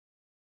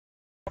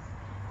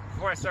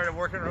before I started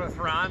working with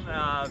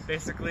Ron,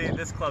 basically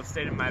this club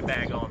stayed in my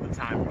bag all the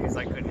time because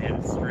I couldn't hit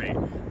it straight.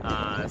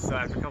 So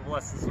after a couple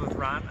lessons with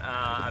Ron,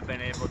 I've been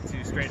able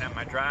to straighten out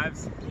my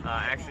drives,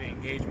 actually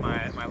engage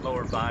my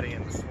lower body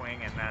in the swing,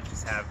 and not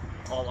just have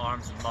all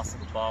arms and muscle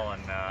the ball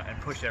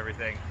and push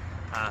everything.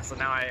 So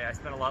now I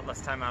spend a lot less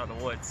time out of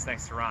the woods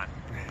thanks to Ron.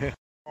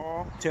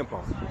 All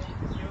tempo,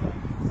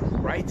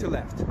 right to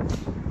left.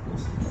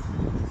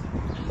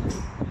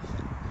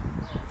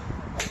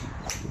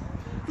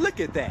 Look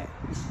at that.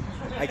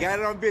 I got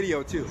it on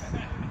video too.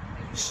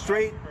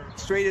 Straight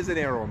as an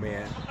arrow,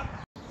 man.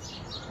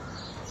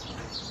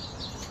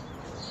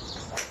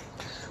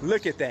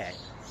 Look at that.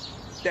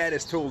 That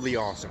is totally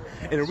awesome.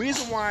 And the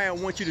reason why I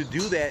want you to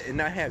do that and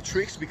not have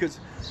tricks, because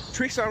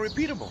tricks are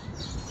repeatable.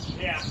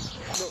 Yeah.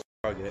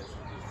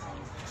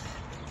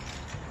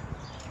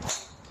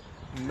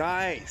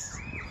 Nice.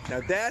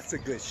 Now that's a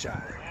good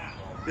shot.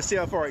 Let's see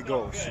how far it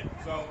goes.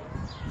 So,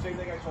 same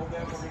thing I told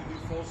them, we're going to do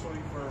full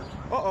swing for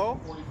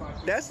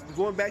 45. That's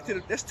going back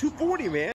to that's 240, man.